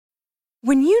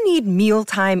When you need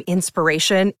mealtime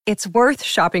inspiration, it's worth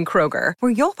shopping Kroger,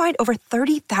 where you'll find over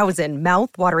 30,000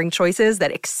 mouth-watering choices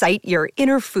that excite your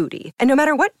inner foodie. And no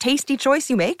matter what tasty choice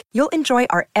you make, you'll enjoy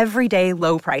our everyday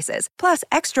low prices, plus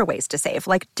extra ways to save,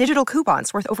 like digital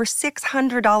coupons worth over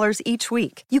 $600 each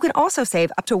week. You can also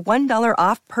save up to $1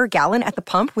 off per gallon at the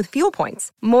pump with fuel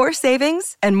points. More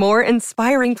savings and more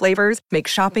inspiring flavors make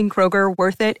shopping Kroger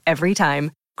worth it every time.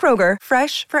 Kroger,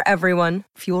 fresh for everyone.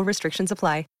 Fuel restrictions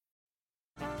apply.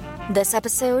 This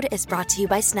episode is brought to you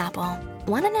by Snapple.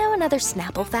 Want to know another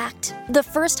Snapple fact? The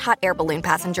first hot air balloon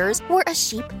passengers were a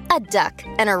sheep, a duck,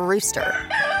 and a rooster.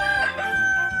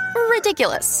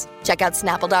 Ridiculous. Check out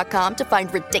Snapple.com to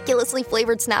find ridiculously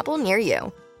flavored Snapple near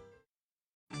you.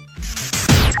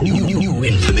 New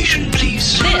information,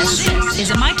 please. This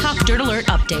is a My Talk Dirt Alert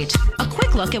update. A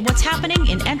quick look at what's happening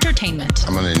in entertainment.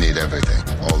 I'm going to need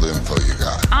everything, all the info you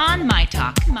got. On My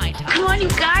Talk. Come on, you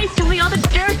guys, tell me all the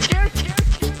dirt.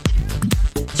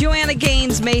 Joanna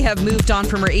Gaines may have moved on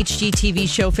from her HGTV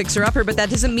show Fixer Upper, but that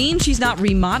doesn't mean she's not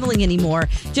remodeling anymore.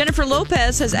 Jennifer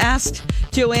Lopez has asked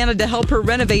Joanna to help her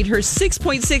renovate her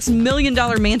 $6.6 million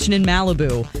mansion in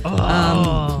Malibu.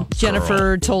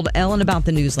 Jennifer told Ellen about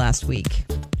the news last week.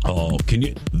 Oh, can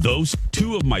you? Those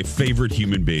two of my favorite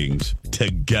human beings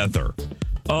together.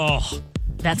 Oh,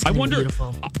 That's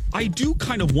beautiful. I do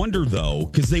kind of wonder though,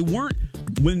 because they weren't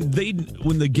when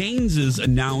the Gaineses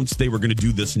announced they were going to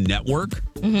do this network.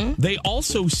 Mm-hmm. They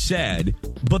also said,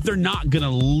 but they're not going to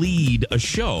lead a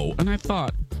show. And I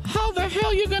thought, how the hell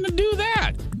are you going to do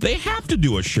that? They have to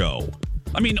do a show.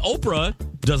 I mean, Oprah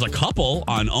does a couple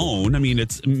on OWN. I mean,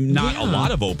 it's not a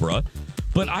lot of Oprah.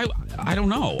 But I don't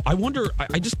know. I wonder,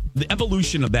 I just, the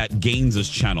evolution of that Gaines's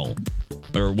channel,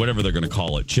 or whatever they're going to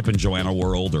call it, Chip and Joanna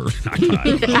World, or I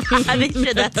don't know. I like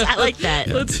that.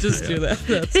 Yeah. Let's just do that.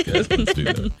 That's good. Let's do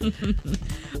that.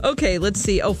 Okay, let's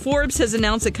see. Forbes has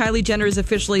announced that Kylie Jenner is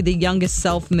officially the youngest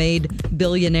self-made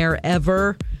billionaire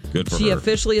ever. Good for She her.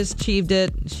 officially has achieved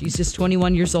it. She's just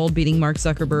 21 years old, beating Mark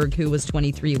Zuckerberg, who was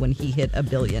 23 when he hit $1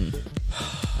 billion.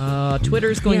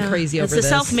 Twitter's going crazy over this. this. It's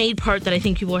the self-made part that I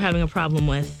think people are having a problem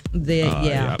with.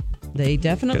 They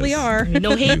definitely are.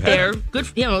 No hate there. Good,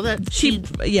 that she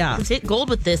hit gold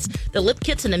with this. The lip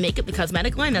kits and the makeup, the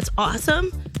cosmetic line. That's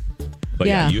awesome.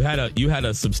 But you had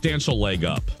a substantial leg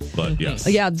up. But yes.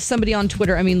 Yeah, somebody on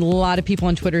Twitter, a lot of people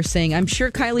on Twitter saying, I'm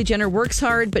sure Kylie Jenner works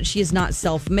hard, but she is not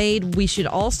self-made. We should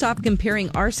all stop comparing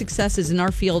our successes in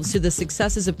our fields to the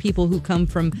successes of people who come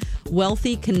from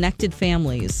wealthy, connected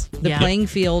families. The playing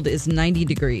field is 90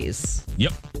 degrees.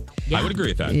 Yep. I would agree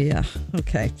with that. Yeah.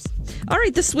 Okay. All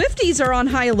right. The Swifties are on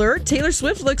high alert. Taylor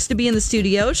Swift looks to be in the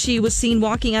studio. She was seen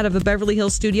walking out of a Beverly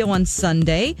Hills studio on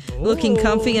Sunday, looking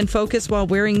comfy and focused while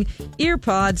wearing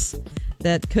earpods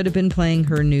that could have been playing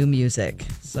her new music.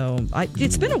 So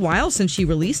it's been a while since she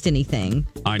released anything.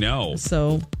 I know.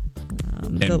 So.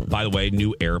 And by the way,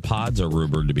 new AirPods are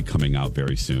rumored to be coming out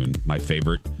very soon.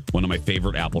 One of my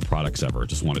favorite Apple products ever.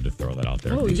 Just wanted to throw that out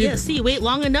there. Oh, yeah. See, you wait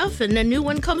long enough and a new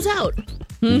one comes out.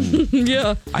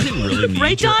 Yeah. I didn't really need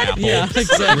Right, your John? Apple. Yeah,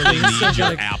 exactly. Really need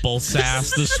your Apple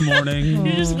sass this morning.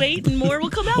 You just wait and more will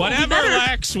come out. Whatever,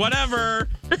 Lex. Whatever.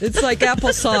 It's like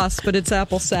applesauce, but it's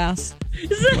apple sass.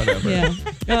 Whatever.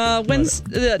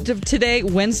 Yeah. Today,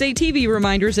 Wednesday TV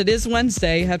reminders. It is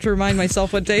Wednesday. I have to remind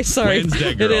myself what day. Sorry.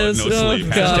 Wednesday, girl. It is. No sleep.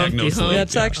 Hashtag no sleep.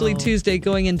 That's actually Tuesday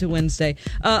going into Wednesday.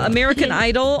 American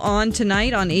Idol on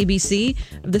tonight on ABC.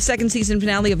 The second season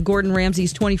finale of Gordon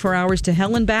Ramsay's 24 Hours to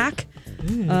Hell and Back.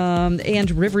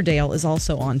 And Riverdale is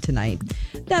also on tonight.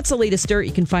 That's the latest dirt.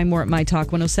 You can find more at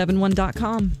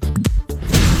mytalk1071.com.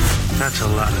 That's a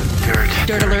lot of dirt.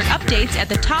 Dirt Alert updates at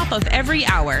the top of every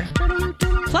hour.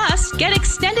 Plus, get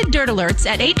extended Dirt Alerts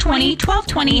at 8:20,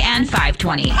 12:20, and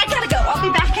 5:20. I gotta go. I'll be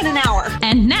back in an hour.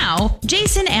 And now,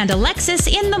 Jason and Alexis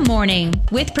in the morning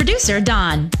with producer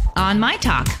Don on My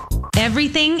Talk.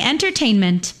 Everything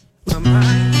entertainment.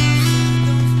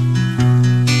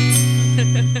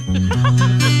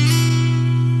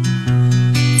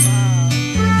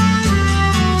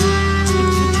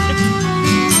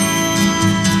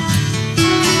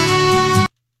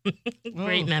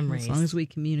 Great memories. As long as we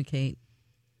communicate.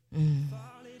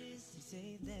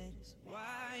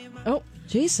 Oh,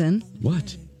 Jason.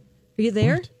 What? Are you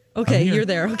there? What? Okay, I'm here. you're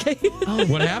there. Okay. Oh,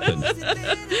 what happened?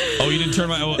 Oh, you didn't turn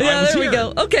my... I was there here. we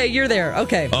go. Okay, you're there.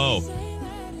 Okay. Oh.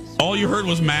 All you heard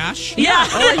was MASH? Yeah.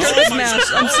 All I heard was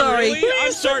MASH. I'm sorry. Really?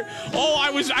 I'm sorry. Oh,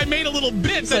 I made a little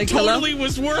bit that like, totally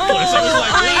was worthless. I was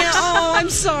like, what? I'm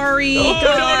sorry. No, God.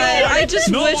 I just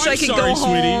wish I could go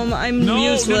home. Sweetie. I'm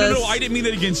useless. No. I didn't mean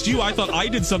that against you. I thought I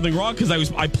did something wrong because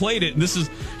I played it. And this is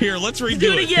here. Let's redo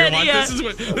Do it again. Here, Yeah.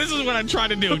 This is what I'm trying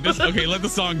to do. Okay, let the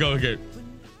song go again.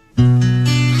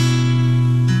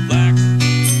 Lex.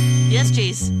 Yes,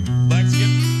 Jace. Lex,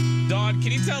 Dawn,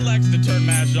 can you tell Lex to turn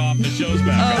MASH off? The show's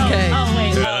back. Okay. Oh,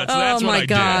 wait. Yeah, that's Oh what my I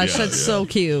gosh, did. that's so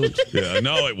cute. Yeah,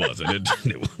 no, it wasn't.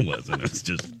 It wasn't. It's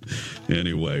just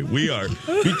anyway. We are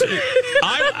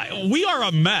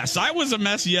a mess. I was a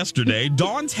mess yesterday.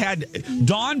 Dawn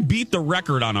beat the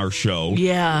record on our show.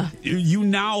 Yeah. You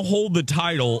now hold the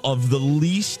title of the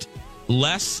least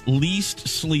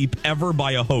sleep ever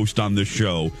by a host on this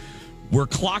show. We're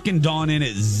clocking Dawn in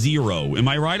at 0. Am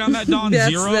I right on that, Dawn?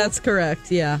 0? That's correct.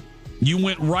 Yeah. You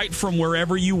went right from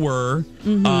wherever you were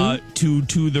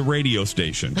to the radio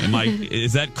station.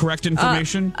 Is that correct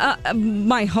information?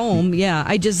 My home, yeah.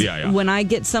 I just when I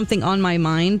get something on my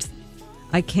mind,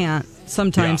 I can't.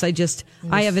 Sometimes I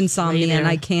have insomnia and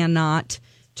I cannot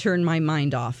turn my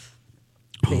mind off.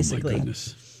 Basically. Oh my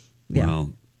goodness. Yeah.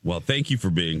 Well, thank you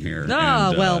for being here.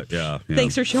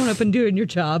 Thanks for showing up and doing your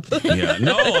job. Yeah,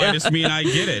 no, I just mean I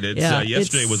get it.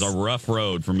 Yesterday was a rough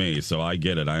road for me, so I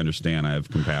get it. I understand. I have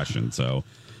compassion. So,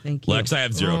 thank you, Lex. I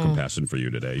have zero compassion for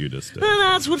you today. You just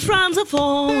that's what friends are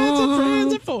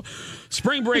for.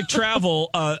 Spring break travel.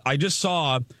 I just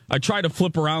saw. I tried to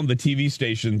flip around the TV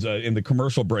stations in the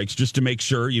commercial breaks just to make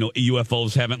sure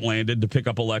UFOs haven't landed to pick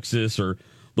up Alexis or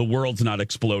the world's not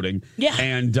exploding. Yeah.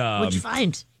 And what'd you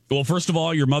find? Well, first of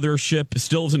all, your mothership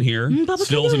still isn't here.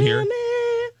 Still isn't here.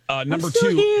 Number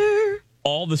 2, here.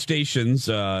 all the stations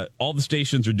are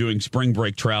doing spring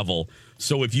break travel.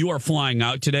 So if you are flying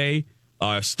out today,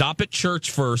 stop at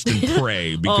church first and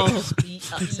pray because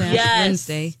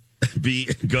Wednesday.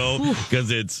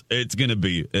 Because it's going to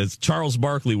be, as Charles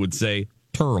Barkley would say,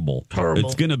 terrible.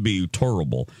 It's going to be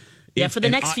terrible. Yeah, for the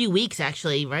next few weeks,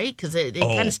 actually, right? Because they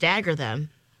kind of stagger them.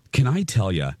 Can I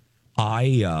tell you?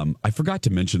 I forgot to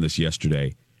mention this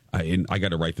yesterday, and I got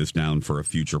to write this down for a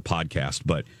future podcast.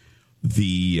 But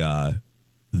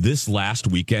this last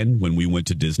weekend when we went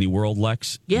to Disney World,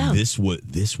 Lex, this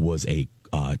was a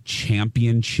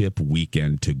championship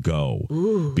weekend to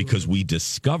go because we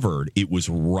discovered it was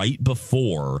right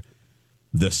before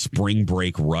the spring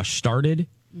break rush started.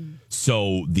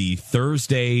 So the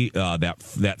Thursday,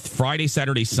 that Friday,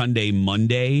 Saturday, Sunday,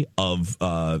 Monday of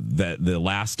the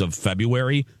last of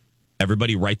February.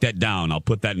 Everybody write that down. I'll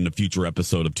put that in a future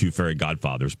episode of Two Fairy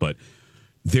Godfathers. But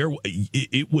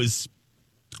it was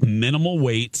minimal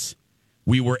waits.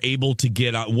 We were able to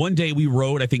get on. One day we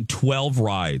rode, I think, 12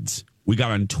 rides. We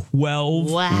got on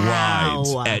 12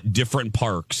 rides at different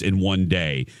parks in one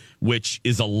day, which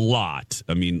is a lot.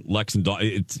 I mean, Lex and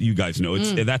Dawn, you guys know,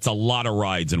 that's a lot of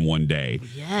rides in one day.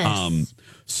 Yes.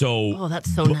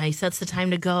 That's so nice. That's the time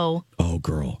to go. Oh,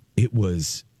 girl. It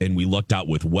was, and we lucked out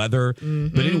with weather.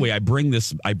 Mm-hmm. But anyway, I bring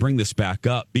this back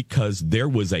up because there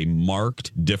was a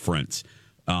marked difference.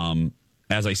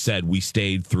 As I said, we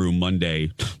stayed through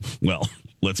Monday. Well,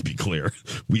 let's be clear.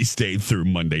 We stayed through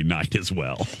Monday night as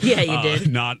well. Yeah, you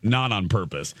did. Not on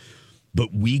purpose.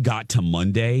 But we got to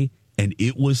Monday, and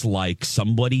it was like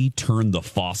somebody turned the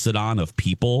faucet on of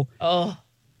people. Oh.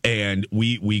 And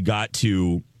we got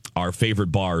to our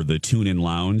favorite bar, the Tune-In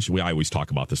Lounge. I always talk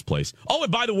about this place. Oh,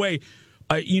 and by the way,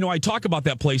 I talk about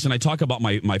that place, and I talk about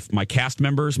my cast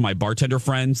members, my bartender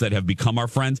friends that have become our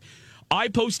friends. I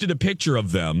posted a picture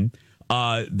of them.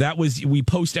 We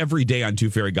post every day on Two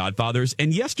Fairy Godfathers.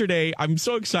 And yesterday, I'm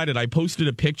so excited, I posted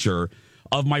a picture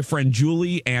of my friend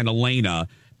Julie and Elena,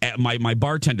 my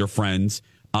bartender friends,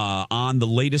 on the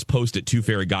latest post at Two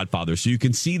Fairy Godfathers. So you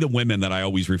can see the women that I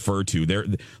always refer to.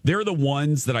 They're the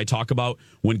ones that I talk about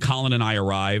when Colin and I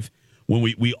arrive. When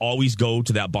we always go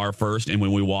to that bar first, and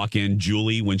when we walk in,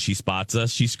 Julie, when she spots us,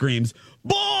 she screams,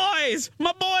 "Boys!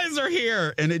 My boys are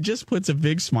here!" And it just puts a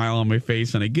big smile on my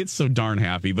face, and I get so darn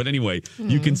happy. But anyway,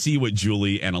 you can see what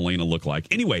Julie and Elena look like.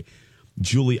 Anyway,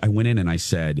 Julie, I went in and I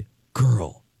said,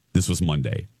 "Girl," this was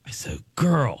Monday. I said,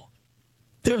 "Girl,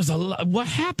 there's a lot. What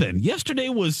happened? Yesterday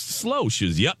was slow." She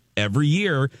was, "Yep, every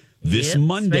year." This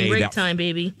Monday, spring break time,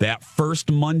 baby. That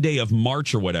first Monday of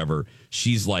March or whatever,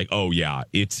 she's like, "Oh yeah,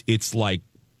 it's like,"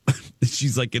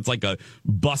 she's like, "It's like a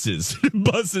buses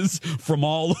from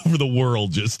all over the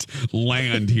world just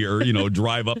land here,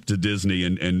 drive up to Disney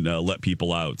and let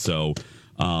people out." So,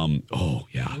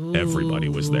 everybody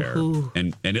was there,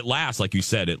 and it lasts, like you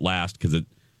said, because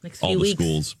all the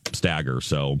schools stagger.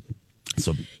 So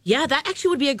So yeah, that actually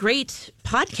would be a great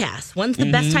podcast. When's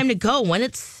the best time to go? When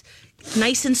it's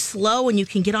nice and slow and you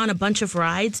can get on a bunch of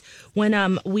rides.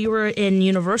 When we were in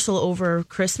Universal over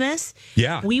Christmas,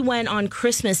 we went on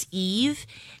Christmas Eve,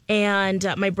 and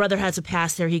my brother has a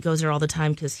pass there. He goes there all the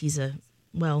time because he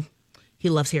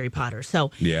loves Harry Potter.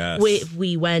 So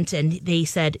we went, and they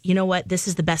said, you know what, this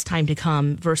is the best time to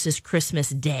come versus Christmas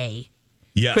Day.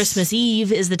 Yes. Christmas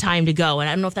Eve is the time to go. And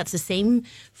I don't know if that's the same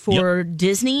for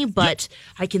Disney, but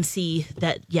I can see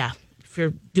that, if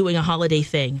you're doing a holiday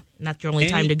thing, not your only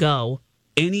time to go.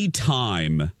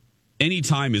 Anytime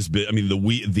is, I mean,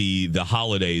 the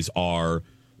holidays are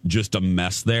just a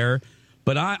mess there.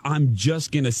 But I'm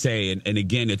just going to say, and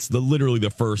again, it's literally the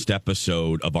first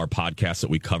episode of our podcast that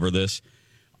we cover this.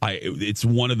 It's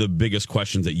one of the biggest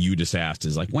questions that you just asked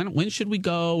is like, when should we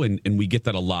go? And we get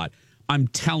that a lot. I'm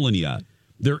telling you,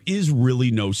 there is really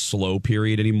no slow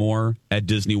period anymore at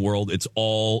Disney World. It's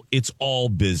all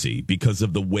busy because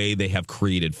of the way they have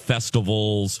created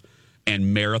festivals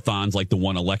and marathons like the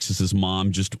one Alexis's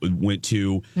mom just went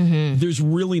to. There's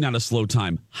really not a slow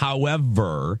time.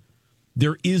 However,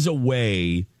 there is a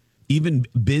way, even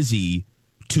busy,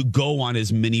 to go on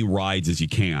as many rides as you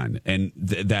can. And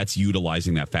that's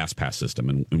utilizing that Fast Pass system.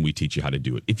 And we teach you how to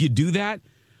do it. If you do that,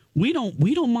 we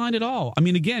don't mind at all. I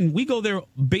mean, again, we go there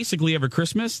basically every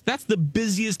Christmas. That's the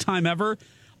busiest time ever.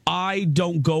 I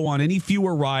don't go on any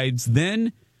fewer rides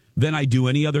than I do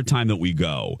any other time that we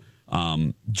go.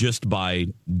 Just by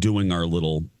doing our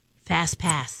little Fast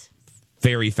Pass.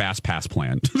 Very Fast Pass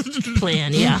plan.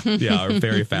 Yeah, our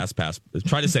very Fast Pass.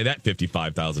 Try to say that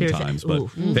 55,000 times, but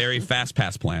very Fast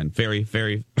Pass plan. Very,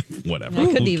 very, whatever. I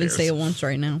couldn't even say it once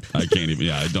right now. I can't even.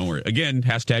 Yeah, don't worry. Again,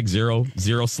 hashtag zero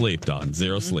sleep, Don.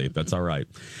 Zero sleep. That's all right.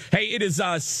 Hey, it is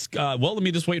well, let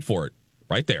me just wait for it.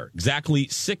 Right there. Exactly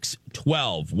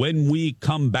 6:12. When we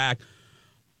come back,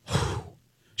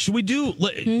 should we do?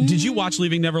 Did you watch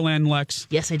Leaving Neverland, Lex?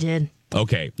 Yes, I did.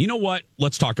 Okay. You know what?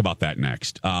 Let's talk about that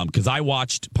next. Because I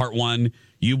watched part one.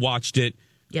 You watched it.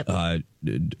 Yep.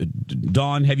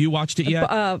 Dawn, have you watched it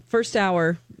yet? First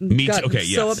hour. Me too. Okay,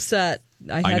 so upset.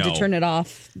 I had to turn it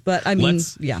off. But I mean,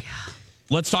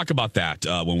 Let's talk about that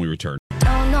when we return.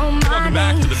 Welcome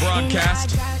back to the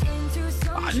broadcast.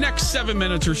 Next 7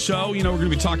 minutes or so, we're going to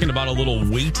be talking about a little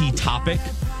weighty topic.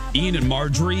 Ian and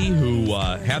Marjorie, who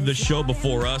had this show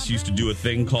before us, used to do a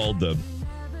thing called the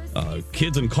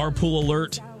Kids and Carpool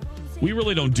Alert. We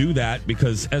really don't do that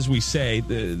because, as we say,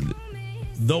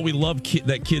 though we love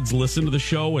that kids listen to the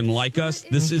show and like us,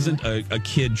 this isn't a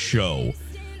kid show.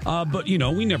 But,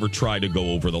 we never try to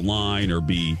go over the line or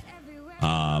be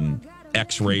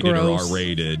X-rated or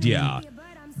R-rated. Yeah.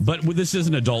 But this is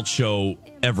an adult show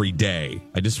every day.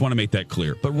 I just want to make that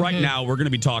clear. But right now, we're going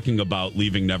to be talking about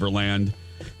Leaving Neverland.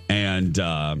 And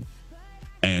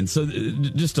so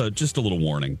just a little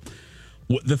warning.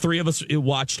 The three of us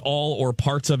watched all or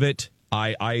parts of it.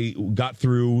 I got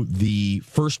through the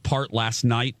first part last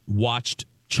night, watched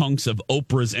chunks of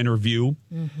Oprah's interview,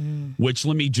 which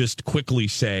let me just quickly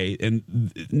say,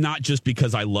 and not just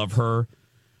because I love her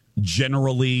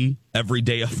generally every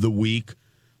day of the week,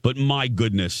 but my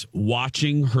goodness,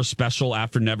 watching her special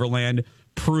after Neverland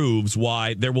proves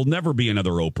why there will never be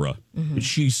another Oprah.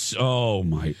 She's, oh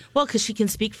my. Well, because she can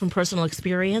speak from personal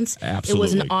experience. Absolutely. It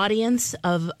was an audience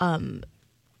of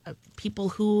people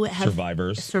who have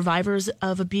survivors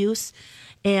of abuse.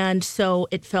 And so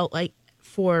it felt like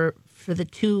for the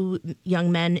two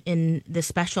young men in the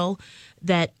special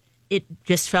that it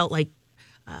just felt like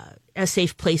a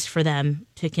safe place for them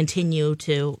to continue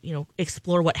to,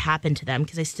 explore what happened to them.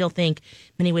 Because I still think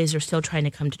in many ways they're still trying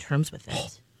to come to terms with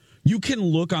it. You can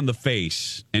look on the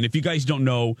face, and if you guys don't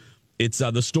know, it's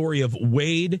the story of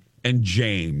Wade and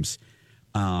James,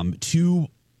 two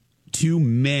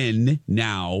men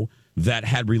now that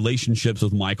had relationships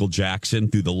with Michael Jackson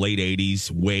through the late 80s,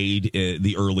 Wade,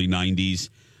 the early 90s.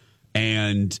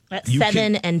 And at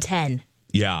 7 and 10.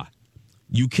 Yeah.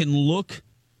 You can look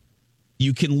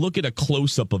at a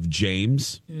close-up of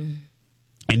James,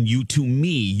 and you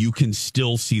can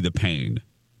still see the pain.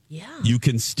 Yeah. You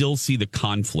can still see the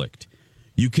conflict.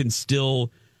 You can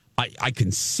still, I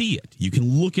can see it. You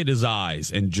can look at his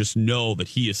eyes and just know that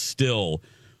he is still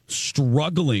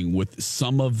struggling with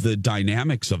some of the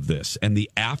dynamics of this and the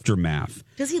aftermath.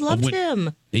 Because he loved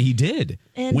him. He did.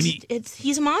 And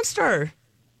he's a monster.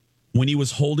 When he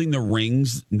was holding the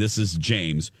rings, this is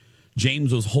James.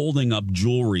 James was holding up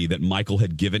jewelry that Michael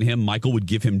had given him. Michael would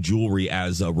give him jewelry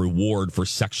as a reward for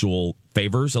sexual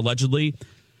favors, allegedly.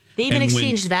 They even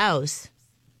exchanged vows.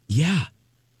 Yeah.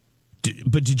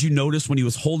 But did you notice when he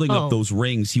was holding up those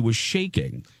rings, he was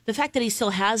shaking? The fact that he still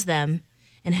has them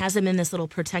and has him in this little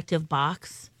protective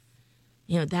box.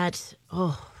 You know, that,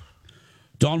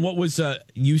 Dawn, what was,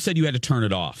 you said you had to turn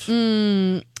it off.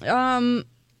 It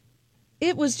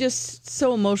was just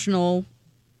so emotional.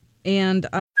 And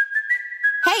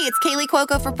Hey, it's Kaylee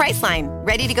Cuoco for Priceline.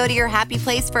 Ready to go to your happy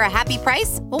place for a happy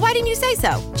price? Well, why didn't you say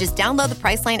so? Just download the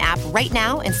Priceline app right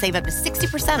now and save up to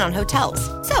 60% on hotels.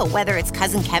 So whether it's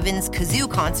Cousin Kevin's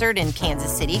Kazoo Concert in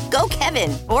Kansas City, go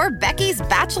Kevin, or Becky's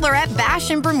Bachelorette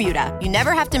Bash in Bermuda, you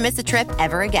never have to miss a trip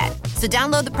ever again. So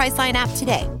download the Priceline app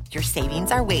today. Your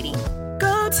savings are waiting.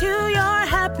 Go to your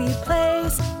happy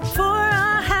place for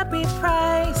a happy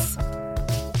price.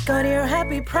 Go to your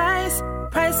happy price,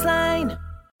 Priceline.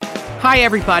 Hi,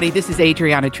 everybody. This is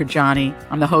Adriana Trajani.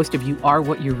 I'm the host of You Are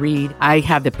What You Read. I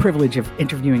have the privilege of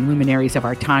interviewing luminaries of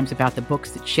our times about the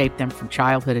books that shaped them from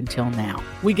childhood until now.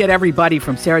 We get everybody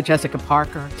from Sarah Jessica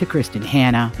Parker to Kristen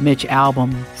Hanna, Mitch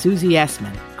Albom, Susie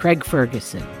Essman, Craig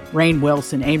Ferguson, Rainn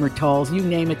Wilson, Amor Tolls, you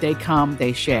name it, they come,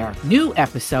 they share. New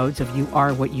episodes of You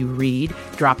Are What You Read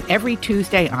drop every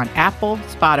Tuesday on Apple,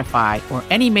 Spotify, or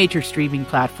any major streaming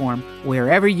platform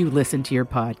wherever you listen to your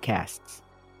podcasts.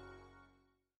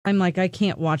 I'm like, I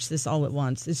can't watch this all at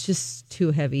once. It's just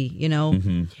too heavy, you know?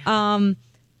 Mm-hmm.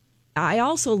 I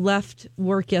also left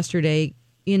work yesterday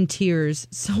in tears,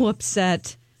 so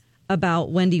upset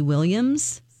about Wendy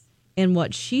Williams and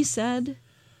what she said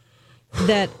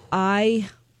that I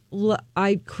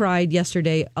cried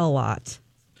yesterday a lot.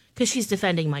 because she's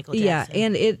defending Michael Jackson. Yeah,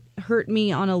 and it hurt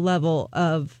me on a level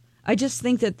of, I just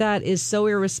think that is so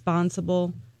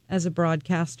irresponsible as a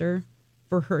broadcaster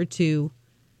for her to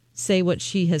say what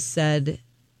she has said,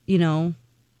 you know.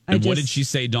 And what did she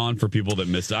say, Dawn, for people that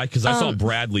missed it? Because I saw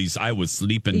Bradley's, I was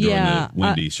sleeping during the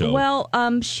Wendy show. Well,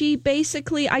 she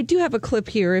basically, I do have a clip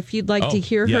here if you'd like to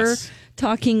hear her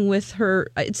talking with her.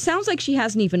 It sounds like she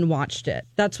hasn't even watched it.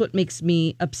 That's what makes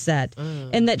me upset.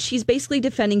 And that she's basically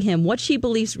defending him, what she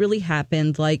believes really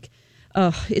happened. Like,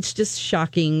 it's just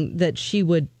shocking that she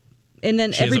would. And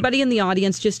then everybody in the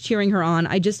audience just cheering her on.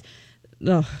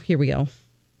 Here we go.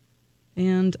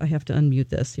 And I have to unmute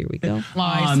this. Here we go.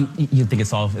 You think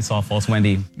it's all false,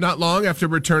 Wendy? Not long after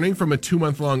returning from a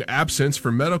 2-month-long absence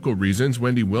for medical reasons,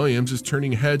 Wendy Williams is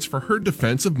turning heads for her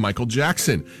defense of Michael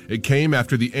Jackson. It came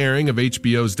after the airing of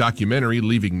HBO's documentary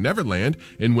Leaving Neverland,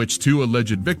 in which 2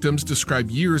 alleged victims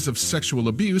describe years of sexual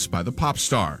abuse by the pop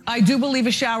star. I do believe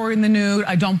a shower in the nude.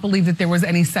 I don't believe that there was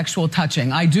any sexual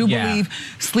touching. I do believe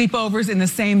sleepovers in the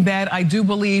same bed. I do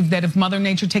believe that if Mother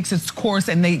Nature takes its course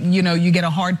and you get a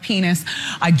hard penis.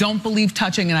 I don't believe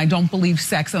touching and I don't believe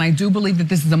sex, and I do believe that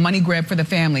this is a money grab for the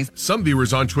families. Some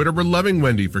viewers on Twitter were loving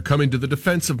Wendy for coming to the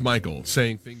defense of Michael,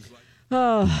 saying things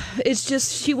like, it's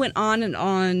just, she went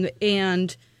on,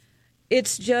 and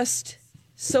it's just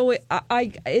so,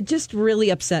 it just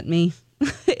really upset me.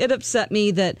 It upset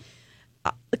me that,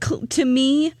 to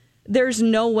me, there's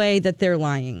no way that they're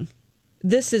lying.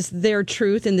 This is their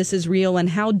truth and this is real, and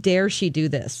how dare she do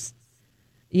this?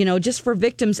 You know, just for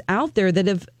victims out there that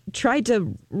have tried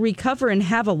to recover and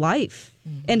have a life,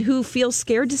 and who feel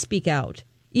scared to speak out,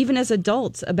 even as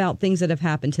adults, about things that have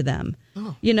happened to them.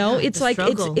 It's like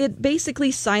it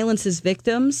basically silences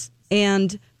victims.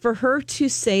 And for her to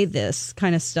say this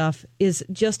kind of stuff is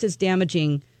just as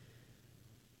damaging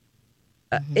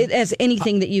as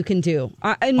anything that you can do.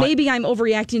 And maybe I'm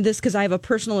overreacting to this because I have a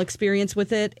personal experience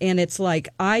with it. And it's like,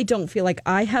 I don't feel like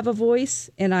I have a voice,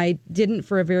 and I didn't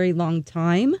for a very long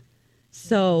time.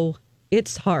 So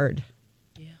it's hard.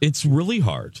 It's really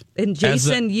hard. And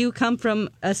Jason, you come from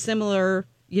a similar,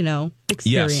 experience.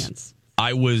 Yes.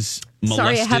 I was molested.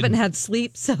 Sorry, I haven't had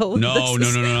sleep. So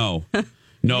No.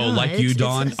 No, like you,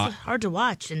 Dawn. It's hard to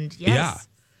watch. And yes. Yeah.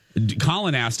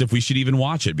 Colin asked if we should even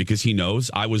watch it because he knows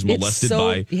I was molested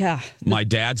by my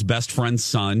dad's best friend's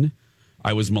son.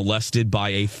 I was molested by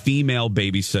a female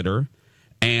babysitter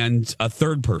and a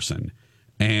third person.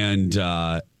 And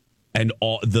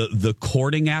all the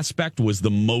courting aspect was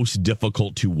the most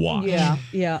difficult to watch.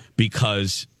 Yeah.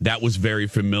 Because that was very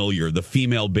familiar. The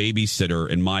female babysitter,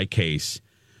 in my case,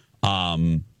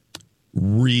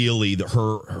 really,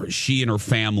 she and her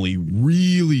family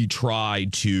really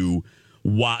tried to,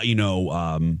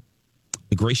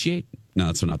 ingratiate? No,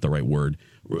 that's not the right word.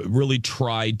 Really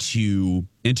tried to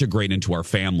integrate into our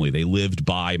family. They lived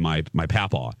by my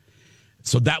papa.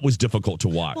 So that was difficult to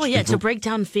watch. Well, yeah, to break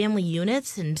down family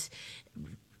units and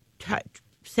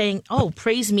saying,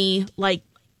 praise me like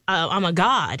I'm a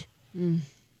god.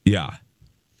 Yeah.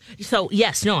 So,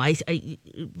 yes, no,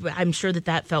 I'm sure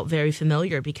that felt very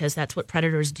familiar because that's what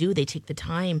predators do. They take the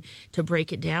time to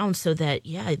break it down so that,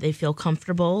 they feel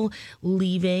comfortable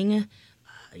leaving,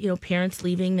 parents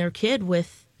leaving their kid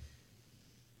with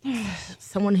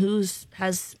someone has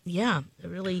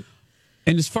really.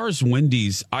 And as far as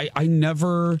Wendy's, I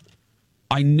never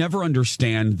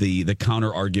understand the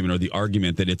counter argument or the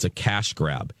argument that it's a cash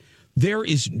grab. There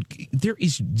is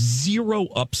zero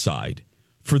upside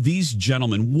for these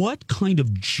gentlemen. What kind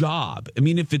of job? I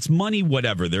mean, if it's money,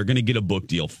 whatever, they're going to get a book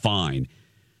deal, fine.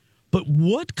 But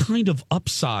what kind of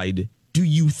upside do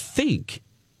you think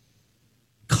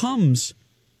comes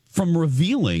from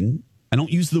revealing? I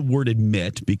don't use the word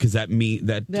admit because that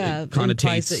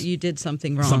connotates that you did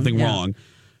something wrong. Wrong.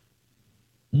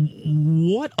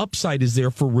 What upside is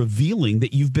there for revealing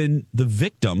that you've been the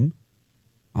victim?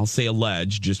 I'll say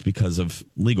alleged just because of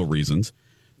legal reasons,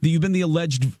 that you've been the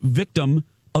alleged victim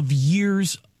of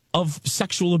years of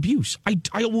sexual abuse.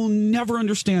 I will never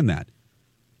understand that.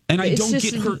 And I don't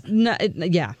get hurt.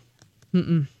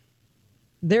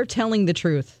 They're telling the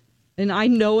truth. And I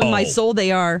know in my soul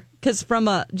they are. Because from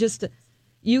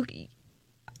you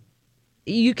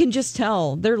can just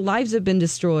tell their lives have been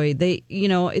destroyed.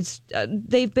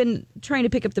 They've been trying to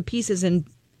pick up the pieces and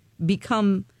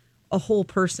become a whole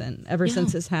person ever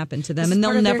since this happened to them, and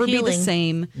they'll never be the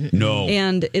same. No.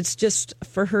 And it's just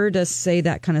for her to say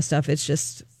that kind of stuff. It's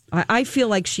just, I feel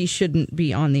like she shouldn't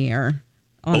be on the air.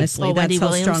 Honestly, that's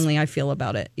how strongly I feel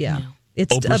about it. Yeah.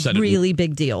 It's a really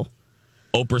big deal.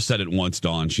 Oprah said it once,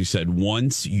 Dawn. She said,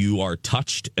 once you are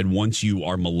touched and once you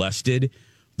are molested,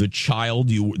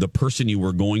 the person you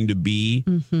were going to be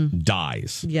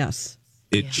dies. Yes.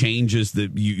 It changes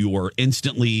you are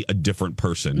instantly a different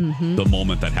person the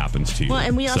moment that happens to you. Well,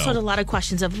 and we also had a lot of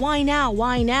questions of why now?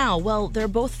 Why now? Well, they're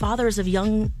both fathers of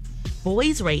young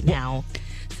boys right now.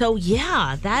 So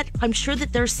that I'm sure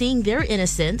that they're seeing their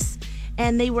innocence,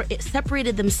 and they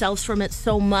separated themselves from it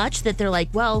so much that they're like,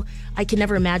 well, I can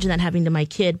never imagine that happening to my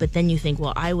kid. But then you think,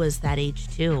 well, I was that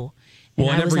age too. And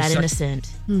I was that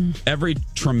innocent. Every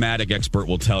traumatic expert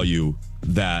will tell you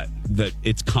that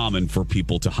it's common for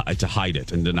people to hide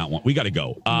it and to not want. We got to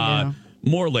go.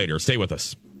 More later. Stay with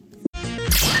us.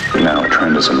 Now a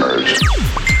trend has emerged.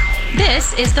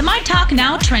 This is the My Talk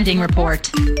Now trending report.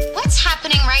 What's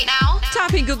happening right now?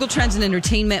 Topping Google Trends and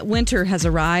Entertainment, winter has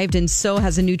arrived, and so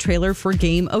has a new trailer for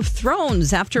Game of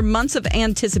Thrones. After months of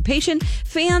anticipation,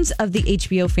 fans of the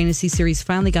HBO fantasy series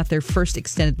finally got their first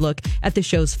extended look at the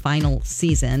show's final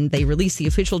season. They released the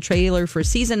official trailer for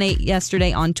Season 8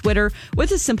 yesterday on Twitter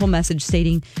with a simple message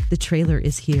stating, "The trailer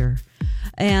is here."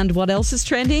 And what else is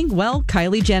trending? Well,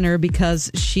 Kylie Jenner, because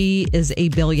she is a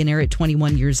billionaire at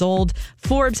 21 years old.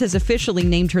 Forbes has officially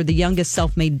named her the youngest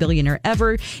self-made billionaire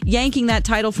ever, yanking that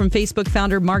title from Facebook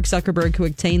founder Mark Zuckerberg, who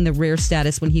attained the rare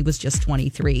status when he was just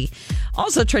 23.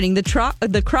 Also trending,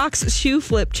 the Crocs shoe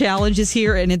flip challenge is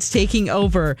here, and it's taking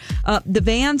over. The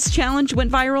Vans challenge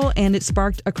went viral, and it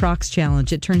sparked a Crocs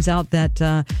challenge. It turns out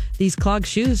that these clog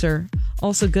shoes are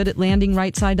also good at landing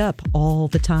right side up all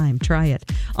the time. Try it.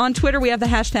 On Twitter, we have the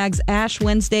hashtags Ash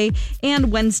Wednesday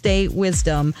and Wednesday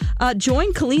Wisdom.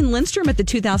 Join Colleen Lindstrom at the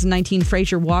 2019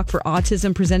 Fraser Walk for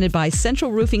Autism presented by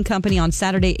Central Roofing Company on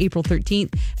Saturday, April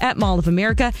 13th at Mall of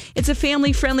America. It's a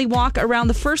family-friendly walk around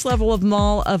the first level of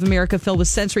Mall of America filled with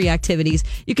sensory activities.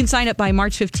 You can sign up by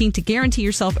March 15th to guarantee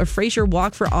yourself a Fraser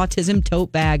Walk for Autism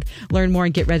tote bag. Learn more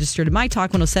and get registered at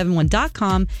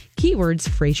mytalk1071.com. Keywords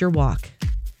Fraser Walk.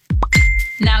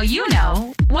 Now you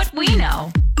know what we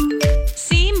know.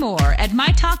 See more at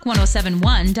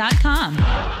mytalk1071.com.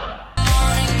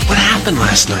 What happened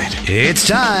last night? It's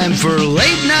time for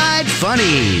Late Night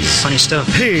Funnies. Funny stuff.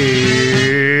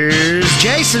 Here's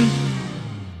Jason.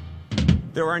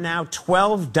 There are now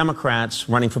 12 Democrats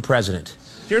running for president.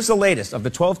 Here's the latest. Of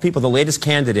the 12 people, the latest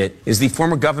candidate is the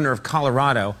former governor of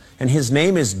Colorado, and his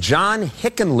name is John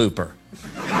Hickenlooper.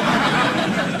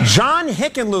 John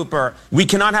Hickenlooper. We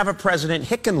cannot have a president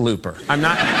Hickenlooper.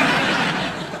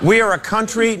 We are a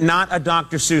country, not a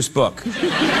Dr. Seuss book.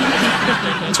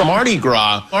 It's Mardi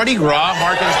Gras. Mardi Gras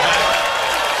harkens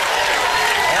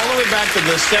all the way back to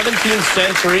the 17th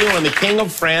century when the King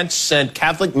of France sent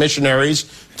Catholic missionaries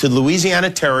to Louisiana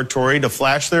Territory to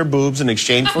flash their boobs in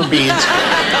exchange for beads.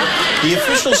 The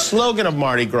official slogan of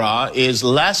Mardi Gras is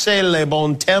Laissez le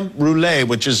bon temps rouler,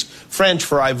 which is French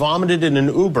for I vomited in an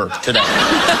Uber today.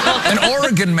 An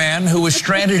Oregon man who was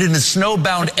stranded in a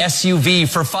snowbound SUV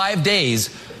for 5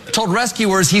 days told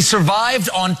rescuers he survived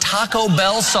on Taco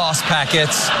Bell sauce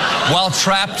packets while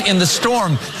trapped in the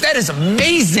storm. That is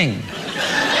amazing.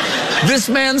 This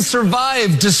man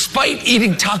survived despite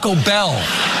eating Taco Bell.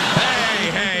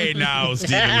 Hey, now,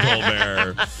 Stephen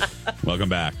Colbert. Welcome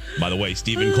back. By the way,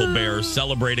 Stephen Colbert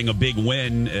celebrating a big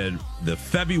win. The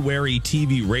February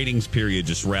TV ratings period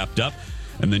just wrapped up,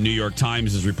 and the New York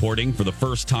Times is reporting for the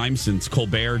first time since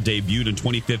Colbert debuted in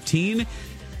 2015,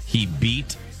 he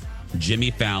beat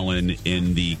Jimmy Fallon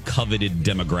in the coveted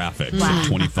demographics of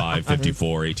 25,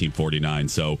 54, 18, 49.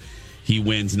 So he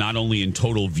wins not only in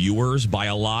total viewers by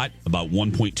a lot, about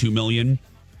 1.2 million,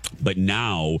 but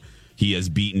now he has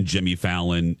beaten Jimmy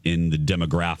Fallon in the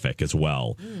demographic as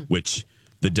well, which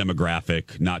the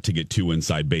demographic, not to get too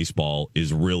inside baseball,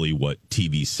 is really what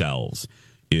TV sells,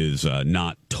 is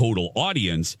not total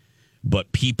audience,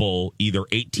 but people either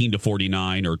 18 to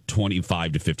 49 or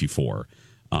 25 to 54.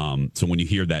 So when you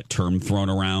hear that term thrown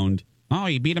around, oh,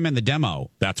 you beat him in the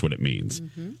demo, that's what it means.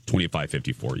 25,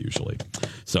 54 usually.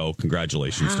 So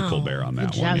congratulations to Colbert on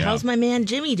that one. Yeah. How's my man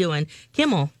Jimmy doing?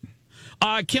 Kimmel,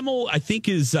 I think,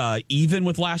 is even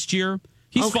with last year.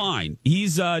 He's fine.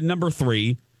 He's number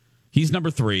 3. He's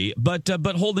number 3, but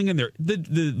holding in there.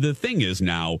 The thing is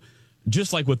now,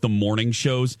 just like with the morning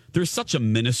shows, there's such a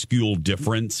minuscule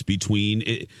difference between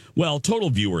it. Well, total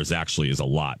viewers actually is a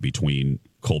lot between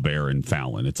Colbert and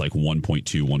Fallon. It's like 1.2,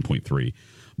 1.3.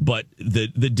 But the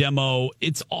demo,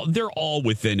 they're all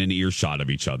within an earshot of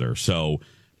each other. So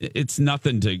it's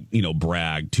nothing to,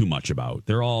 brag too much about.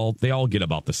 They all get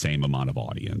about the same amount of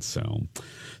audience. So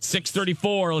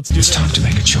 6:34, let's do this. It's time to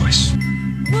make a choice.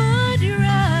 Would you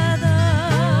rather?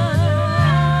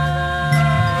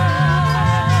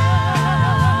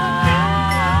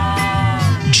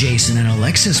 Jason and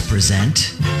Alexis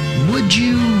present Would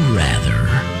You Rather?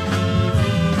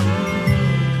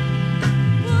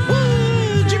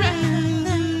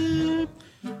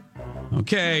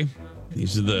 Okay,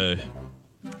 these are the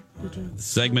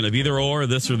segment of either or,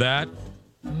 this or that.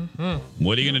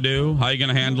 What are you going to do? How are you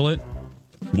going to handle it?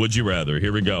 Would you rather?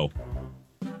 Here we go.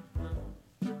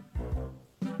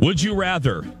 Would you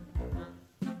rather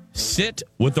sit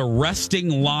with a resting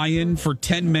lion for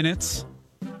 10 minutes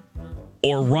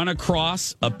or run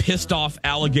across a pissed off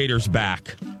alligator's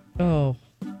back? Oh.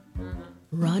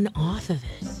 Run off of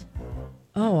it.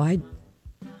 Oh, I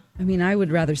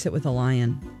would rather sit with a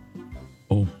lion.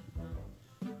 Oh.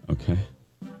 Okay.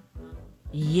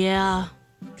 Yeah.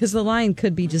 Because the lion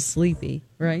could be just sleepy,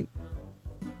 right?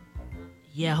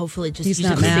 Yeah, hopefully just He's you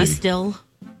not stay mad. still.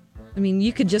 I mean,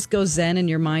 you could just go zen in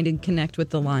your mind and connect with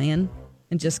the lion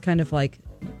and just kind of like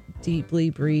deeply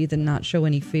breathe and not show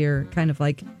any fear. Kind of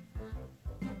like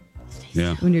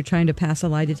when you're trying to pass a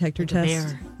lie detector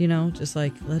test, just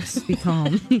like, let's be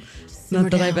calm.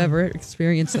 Not that I've ever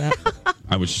experienced that.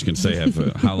 I was just going to say,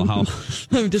 how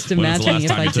I'm just imagining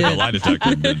if I did. When was the last time you took a lie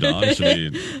detector, Dawn?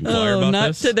 Should we inquire about not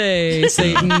this? Today,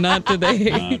 Satan. Not today.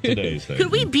 Not today, Satan.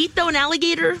 Could we beat, though, an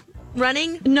alligator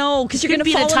running? No, because you're going to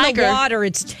beat a fall in the tiger. water.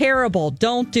 It's terrible.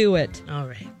 Don't do it. All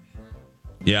right.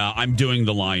 Yeah, I'm doing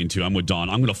the lion, too. I'm with Dawn.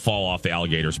 I'm going to fall off the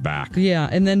alligator's back. Yeah,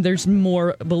 and then there's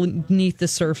more beneath the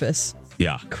surface.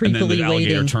 Yeah, Creepily and then the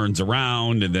alligator waiting. turns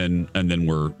around, and then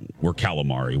we're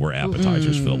calamari. We're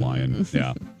appetizers for the lion.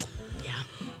 Yeah.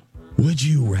 Would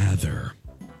you rather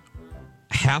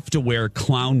have to wear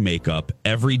clown makeup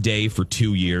every day for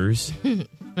 2 years,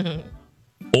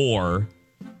 or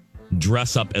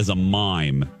dress up as a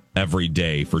mime every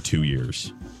day for 2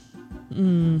 years?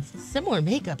 Similar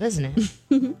makeup, isn't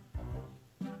it?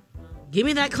 Give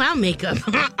me that clown makeup.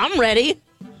 I'm ready.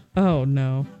 Oh,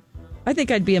 no. I think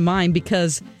I'd be a mime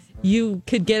because you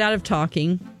could get out of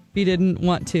talking if you didn't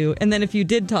want to. And then if you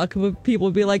did talk, people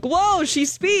would be like, whoa, she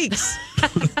speaks.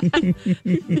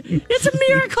 It's a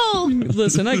miracle.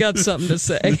 Listen, I got something to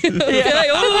say. Okay?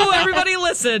 Oh, everybody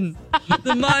listen.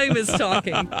 The mime is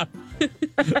talking.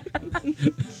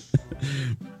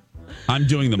 I'm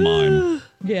doing the mime.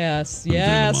 Yes, doing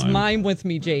the mime. mime with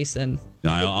me, Jason.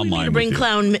 I'll We need mime to bring with you.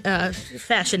 clown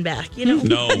fashion back,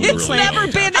 No, we It's really never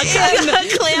don't. been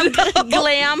Clown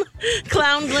glam.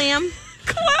 Clown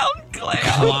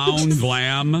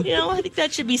glam. I think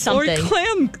that should be Or something.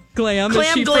 clam glam, as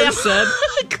Clam she glam. first said.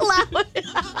 Clown.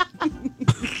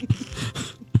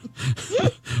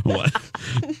 What?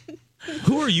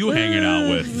 Who are you hanging out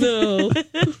with? No.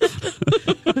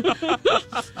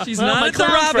 She's Well, not my at the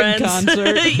clown Robin friends.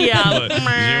 concert. Yeah. But she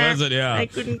wasn't, yeah. I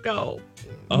couldn't go.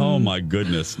 Oh my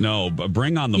goodness. No, but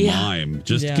bring on the mime.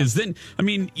 Just Yeah. because then,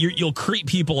 you'll creep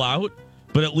people out,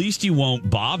 but at least you won't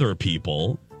bother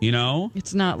people,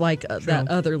 It's not like that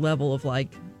other level of like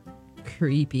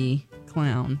creepy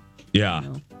clown. Yeah.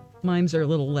 Mimes are a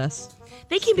little less.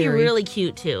 They can be Scary. really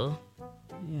cute, too.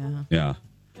 Yeah. Yeah.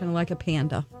 Kind of like a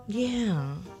panda.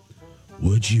 Yeah.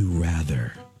 Would you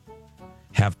rather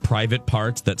have private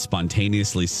parts that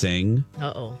spontaneously sing,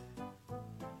 Uh-oh.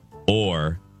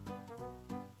 or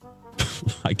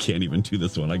I can't even do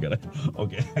this one. I gotta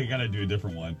do a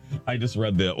different one. I just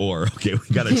read the or. Okay,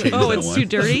 we gotta change that one. Oh, it's too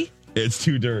dirty? It's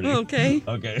too dirty. Okay.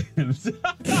 Okay.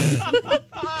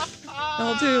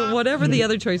 I'll do whatever the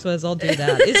other choice was. I'll do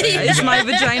that. Is my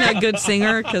vagina a good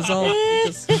singer? Because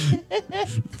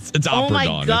it's opera, oh my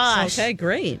Dawn. gosh. Okay,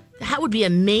 great. That would be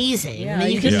amazing. Yeah,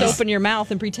 you can just open your mouth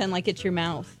and pretend like it's your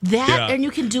mouth. And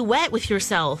you can duet with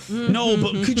yourself. No,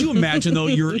 but could you imagine though?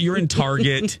 You're in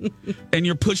Target and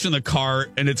you're pushing the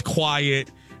cart and it's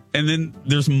quiet. And then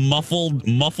there's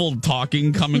muffled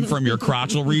talking coming from your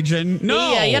crotchal region.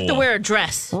 No. Yeah, you have to wear a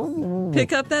dress.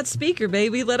 Pick up that speaker,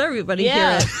 baby. Let everybody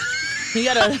hear it. You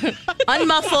got to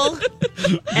unmuffle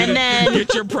and then...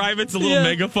 Get your privates a little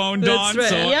megaphone, Dawn.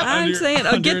 That's right. So I'm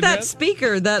saying, get that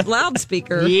speaker, that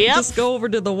loudspeaker. Yep. Just go over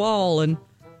to the wall and...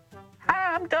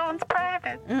 I'm Dawn's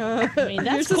private. I mean,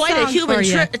 that's Here's a quite a song human for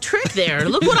ya. trick there.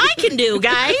 Look what I can do,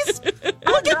 guys.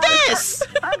 Look at this.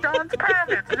 I'm Dawn's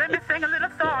private. Let me sing a little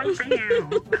song for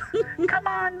you. Come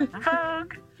on,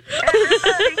 Vogue.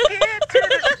 Everybody get to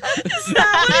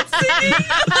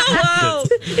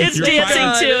It's Your dancing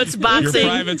private- too. It's boxing. Your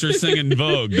privates are singing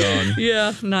Vogue, Dawn.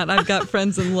 Yeah, not I've got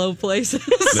friends in low places.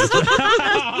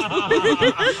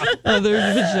 Other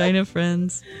vagina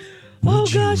friends. Oh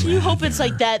gosh, you hope it's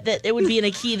like that it would be in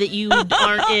a key that you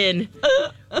aren't in.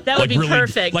 That would be really,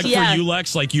 perfect. Like yeah. for you,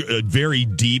 Lex, like you a very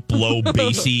deep, low,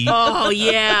 bassy. Oh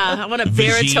yeah, I want a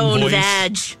baritone voice.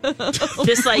 vag,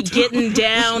 just like getting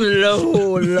down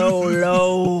low.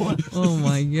 Oh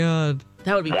my god.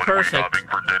 That would be perfect.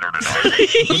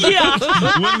 Yeah.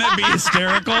 Wouldn't that be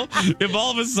hysterical? If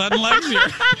all of a sudden, Lex,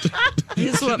 I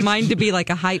just want mine to be like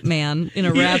a hype man in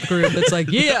a rap group. It's like,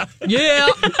 yeah.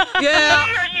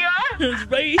 That's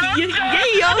right.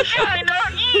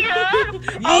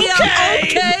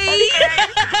 Okay.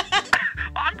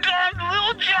 I'm Dawn's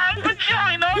little giant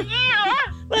vagina. Yeah.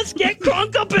 Let's get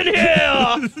crunk up in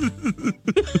here.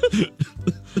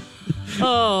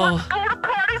 Oh. Let's go to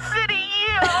Party City.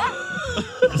 Yeah.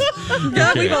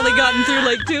 God, we've only gotten through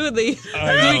like two of these.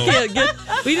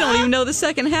 We don't even know the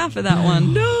second half of that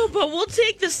one. No, but we'll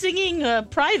take the singing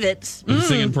privates.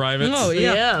 Singing privates. Oh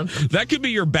yeah. That could be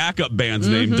your backup band's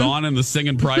name, Dawn and the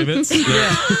Singing Privates.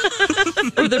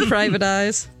 Or the private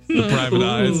eyes. The private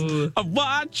eyes. I'm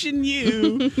watching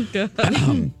you.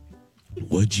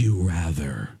 Would you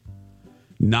rather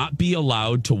not be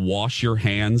allowed to wash your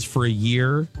hands for a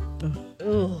year?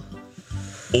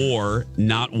 Or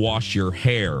not wash your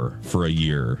hair for a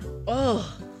year?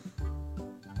 Oh.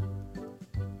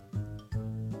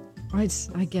 I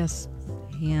guess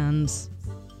hands.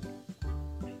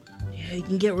 Yeah, you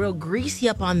can get real greasy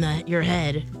up on your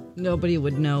head. Nobody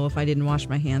would know if I didn't wash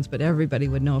my hands, but everybody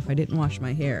would know if I didn't wash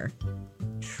my hair.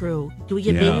 True. Do we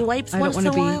get baby wipes once in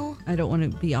a while? I don't want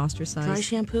to be ostracized. Dry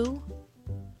shampoo?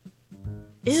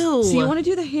 Ew. So you want to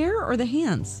do the hair or the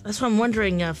hands? That's what I'm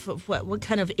wondering. What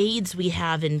kind of AIDS we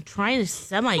have in trying to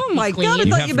semi. Oh my God! I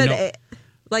thought you meant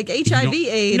like HIV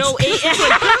AIDS. No AIDS. You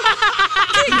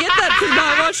can't get that through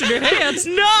not washing your hands.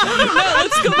 No,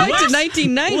 let's go back to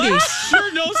 1990. Lex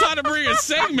sure knows how to bring a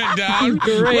segment down.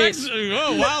 Great.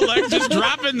 Lex just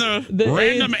dropping the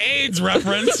random AIDS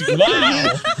reference.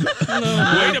 Wow.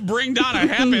 Way to bring down a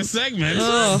happy segment.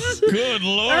 Good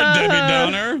Lord, Debbie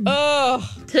Downer.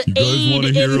 To You guys want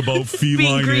to hear about being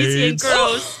feline greasy AIDS? and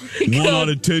gross. 1 out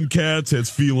of 10 cats has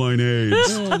feline AIDS.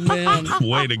 Oh man.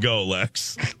 Way to go,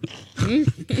 Lex.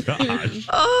 Gosh.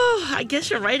 Oh, I guess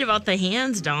you're right about the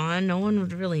hands, Dawn. No one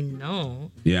would really know.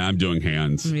 Yeah, I'm doing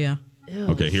hands. Yeah.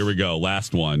 Ew. Okay, here we go.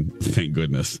 Last one. Thank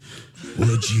goodness.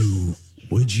 Would you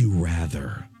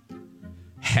rather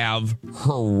have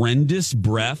horrendous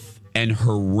breath and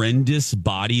horrendous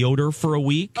body odor for a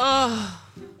week?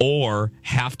 Or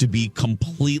have to be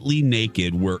completely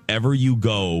naked wherever you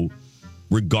go,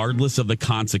 regardless of the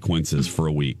consequences for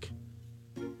a week?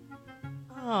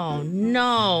 Oh,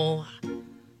 no.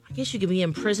 I guess you could be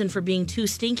in prison for being too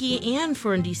stinky and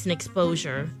for indecent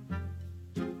exposure.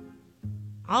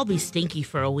 I'll be stinky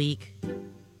for a week.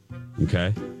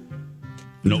 Okay.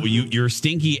 No, you're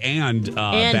stinky and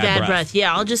bad breath.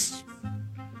 Yeah, I'll just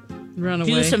Run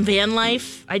away. do some van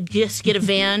life. I'd just get a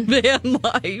van. Van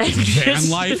life. Van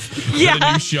Life? Yeah. Is that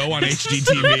a new show on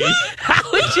HGTV? I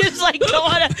would just like go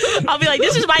on I'll be like,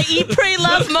 this is my eat, pray,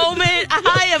 love moment.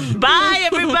 Bye,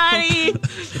 everybody.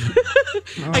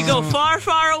 I go far,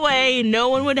 far away. No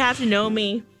one would have to know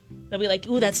me. They'll be like,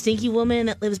 ooh, that stinky woman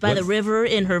that lives by the river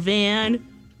in her van.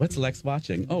 What's Lex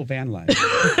watching? Oh, Van Life.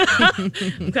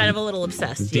 I'm kind of a little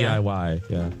obsessed. Yeah. DIY,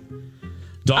 yeah.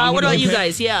 Dawn, What about you pick?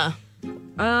 guys? Yeah.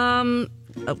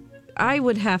 I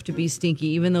would have to be stinky,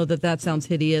 even though that sounds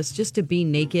hideous, just to be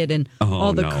naked and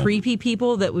all the creepy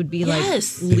people that would be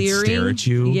Yes. like leering. They'd stare at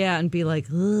you. Yeah, and be like,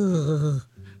 ugh.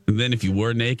 And then if you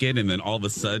were naked and then all of a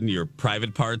sudden your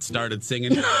private parts started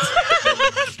singing.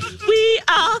 We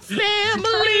are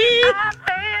family.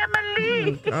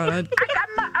 God. I got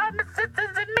my own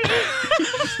sisters in me.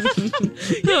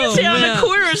 You can sit on the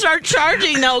corner and start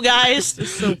charging, though, guys.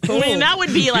 So cool. I mean, that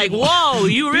would be like, whoa,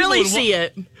 you really see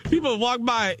it. People walk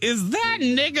by. Is that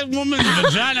naked woman's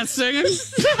vagina singing?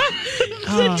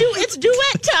 It's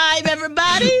duet time,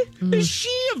 everybody. Is she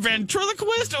a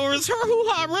ventriloquist or is her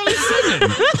hoo-ha really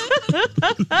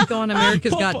singing? Go on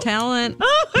America's Got Talent.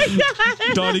 Oh, my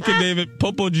God. Donnie can name it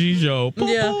Popo Gijo.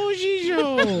 Popo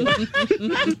Gijo.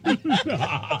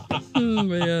 Oh,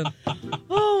 man.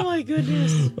 Oh, my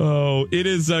goodness. Oh, it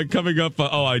is coming up.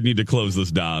 I need to close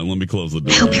this down. Let me close the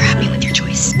door. I hope you're happy with your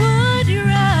choice. Would you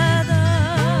rather?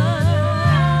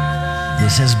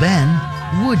 This has been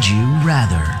Would You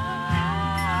Rather?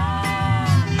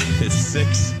 It's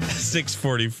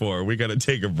 6:44. We got to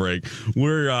take a break.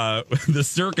 We're the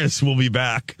circus will be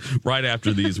back right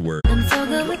after these words.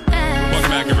 Welcome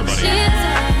back, everybody.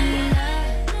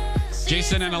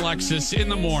 Jason and Alexis in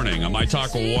the morning on My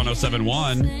Talk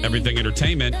 1071, Everything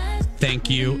Entertainment. Thank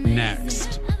you.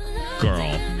 Next,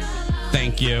 girl.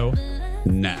 Thank you.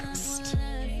 Next.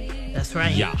 That's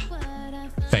right. Yeah.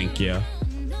 Thank you.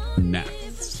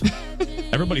 Next.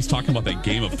 Everybody's talking about that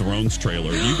Game of Thrones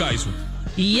trailer. You guys.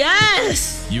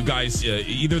 Yes. You guys,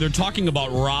 either they're talking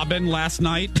about Robin last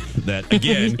night. That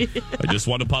again, I just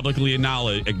want to publicly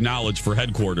acknowledge for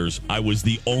headquarters, I was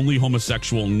the only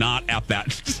homosexual not at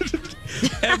that.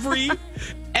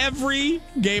 Every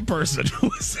gay person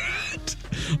was at.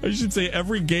 I should say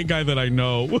every gay guy that I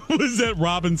know was at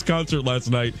Robin's concert last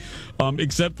night.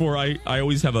 Except for I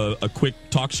always have a quick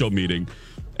talk show meeting.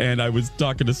 And I was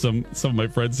talking to some of my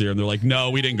friends here, and they're like,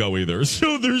 no, we didn't go either.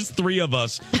 So there's 3 of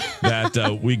us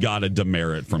that we got a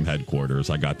demerit from headquarters.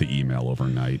 I got the email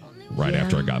overnight right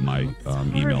after I got my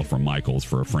email from Michael's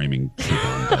for a framing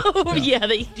coupon. Yeah,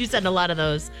 you send a lot of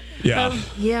those. Yeah.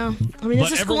 Yeah. I mean,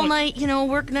 it's a school night,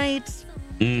 work night.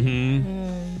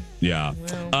 Mm-hmm. Yeah.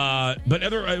 But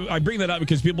I bring that up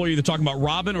because people are either talking about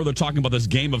Robin or they're talking about this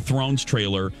Game of Thrones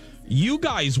trailer. You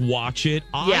guys watch it.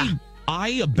 I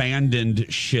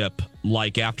abandoned ship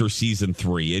like after season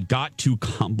 3. It got too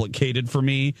complicated for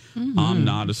me. Mm-hmm. I'm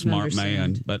not a smart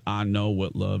man, but I know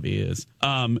what love is.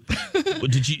 What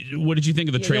did you think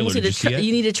of the trailer? Did you see it?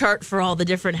 You need a chart for all the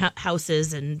different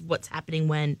houses and what's happening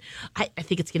when. I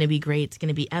think it's going to be great. It's going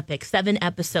to be epic. 7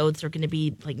 episodes are going to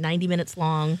be like 90 minutes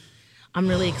long. I'm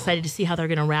really excited to see how they're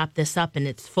going to wrap this up, and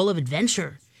it's full of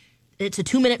adventure. It's a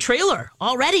 2-minute trailer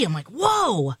already. I'm like,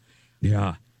 whoa.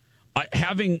 Yeah.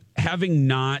 Having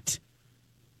not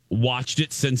watched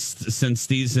it since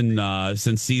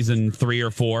season 3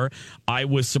 or 4, I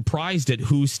was surprised at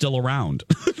who's still around.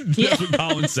 That's what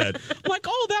Colin said. I'm like,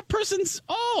 that person's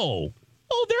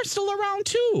they're still around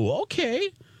too. Okay.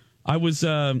 I was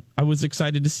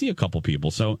excited to see a couple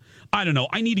people. So I don't know.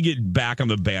 I need to get back on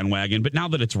the bandwagon. But now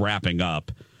that it's wrapping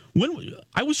up,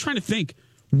 I was trying to think,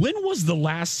 when was the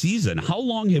last season? How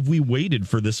long have we waited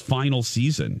for this final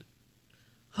season?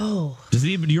 Oh, do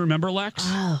you remember, Lex?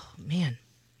 Oh man,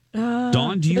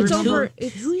 Dawn, do you remember?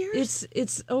 2 years?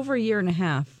 It's over a year and a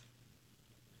half.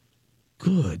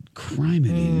 Good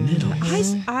criminy middle.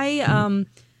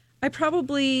 I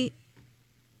probably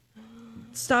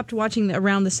stopped watching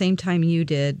around the same time you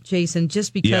did, Jason,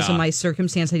 just because of my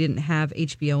circumstance. I didn't have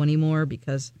HBO anymore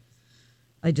because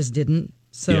I just didn't.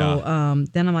 So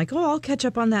then I'm like, I'll catch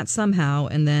up on that somehow,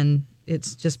 and then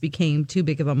it's just became too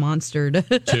big of a monster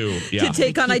to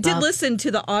take on. I did listen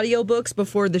to the audiobooks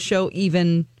before the show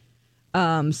even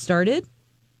started.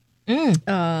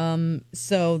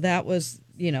 So that was,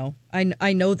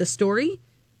 I know the story.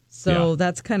 So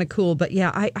that's kind of cool. But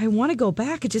I want to go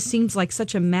back. It just seems like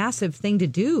such a massive thing to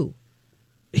do.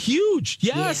 Huge.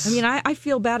 Yes. I mean, I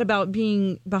feel bad about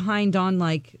being behind on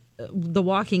like The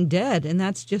Walking Dead, and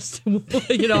that's just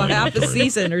half a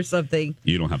season or something.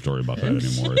 You don't have to worry about that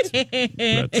anymore.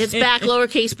 It's back,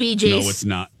 lowercase b, Jace. No, it's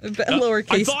not.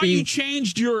 Lowercase I thought b. you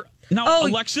changed your. No,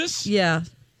 Alexis. Yeah.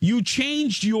 You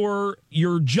changed your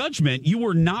judgment. You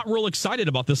were not real excited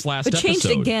about this last episode. It changed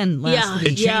again last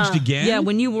week. It changed again? Yeah,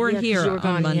 when you weren't here you were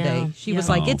on Monday. She was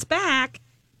like, it's back.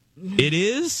 It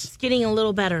is? It's getting a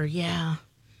little better, yeah.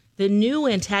 The new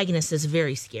antagonist is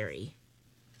very scary.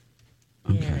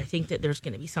 Okay. Yeah, I think that there's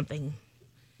going to be something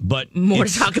more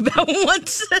to talk about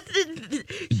once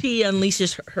she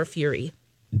unleashes her fury.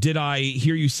 Did I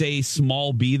hear you say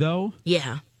small b, though?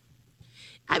 Yeah.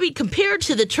 I mean, compared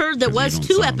to the turd that was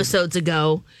 2 episodes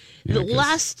ago, the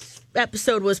last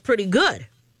episode was pretty good.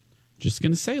 Just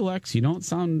going to say, Lex, you don't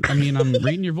sound, I'm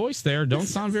reading your voice there. Don't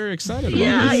sound very excited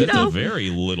about this. It's a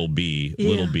very little b.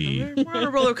 Little b. We're on a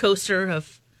roller coaster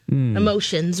of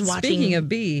emotions watching. Speaking of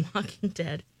B, Walking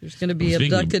Dead. There's going to be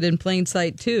abducted in plain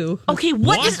sight too. Okay,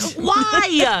 why? I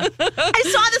saw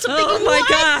this. I'm thinking, my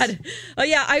God! Oh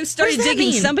yeah, I started What does that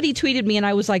digging. mean? Somebody tweeted me, and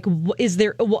I was like, "Is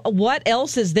there? What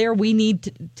else is there we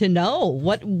need to know?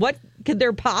 What could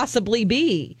there possibly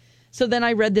be?" So then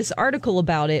I read this article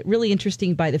about it, really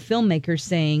interesting, by the filmmaker,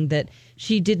 saying that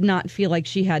she did not feel like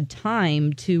she had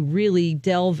time to really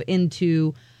delve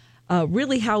into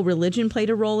really how religion played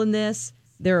a role in this.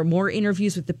 There are more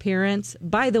interviews with the parents.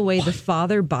 By the way, the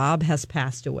father, Bob, has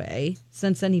passed away.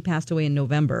 Since then, he passed away in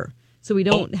November. So we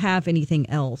don't have anything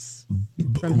else.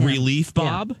 From him. Relief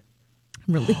Bob?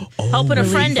 Yeah. Helping a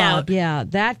friend Bob. out. Yeah,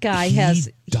 that guy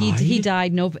he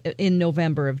died in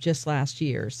November of just last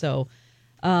year. So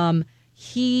so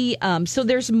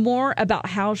there's more about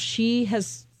how she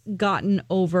has gotten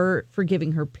over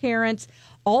forgiving her parents.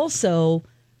 Also,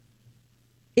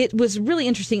 it was really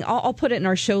interesting. I'll put it in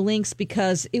our show links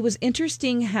because it was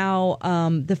interesting how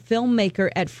the filmmaker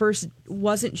at first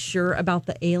wasn't sure about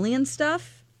the alien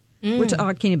stuff. We're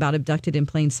talking about Abducted in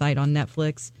Plain Sight on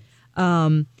Netflix.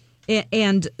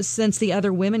 And since the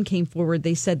other women came forward,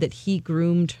 they said that he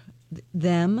groomed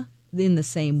them in the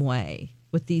same way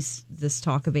with this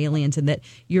talk of aliens, and that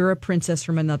you're a princess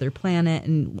from another planet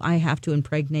and I have to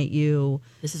impregnate you.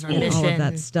 This is our and mission. all of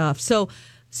that stuff. So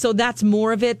that's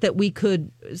more of it that we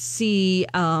could see.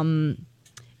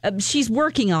 She's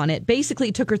working on it. Basically,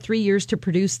 it took her 3 years to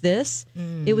produce this.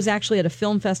 It was actually at a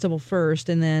film festival first,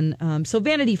 and then so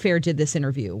Vanity Fair did this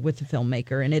interview with the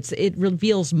filmmaker, and it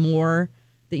reveals more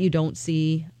that you don't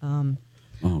see.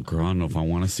 Oh, girl, I don't know if I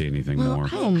want to see anything more.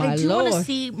 I do want to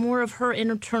see more of her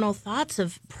internal thoughts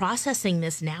of processing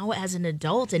this now as an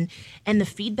adult and the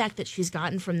feedback that she's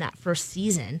gotten from that first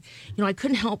season. You know, I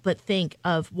couldn't help but think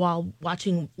of, while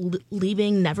watching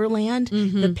Leaving Neverland,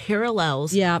 the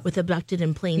parallels with Abducted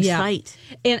in Plain Sight.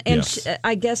 And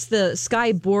I guess the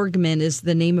Skye Borgman is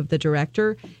the name of the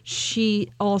director. She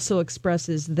also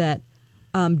expresses that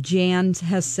Jan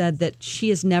has said that she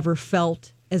has never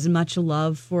felt as much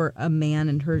love for a man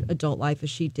in her adult life as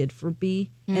she did for B.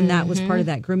 And that was part of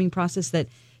that grooming process, that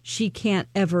she could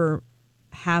never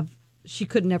have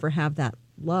that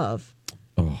love.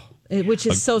 Which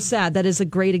is so sad. That is a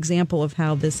great example of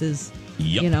how this is,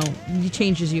 it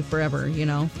changes you forever,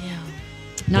 Yeah.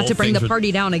 Not to bring the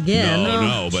party down again.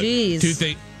 No, but geez. two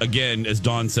things, again, as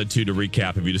Dawn said too, to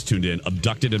recap, if you just tuned in,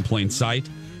 Abducted in Plain Sight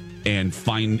and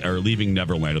Leaving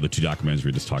Neverland are the two documentaries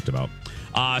we just talked about.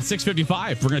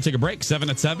 6:55. We're going to take a break. 7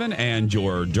 at 7, and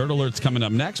your Dirt Alert's coming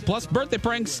up next. Plus birthday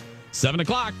pranks. 7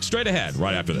 o'clock. Straight ahead.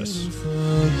 Right after this.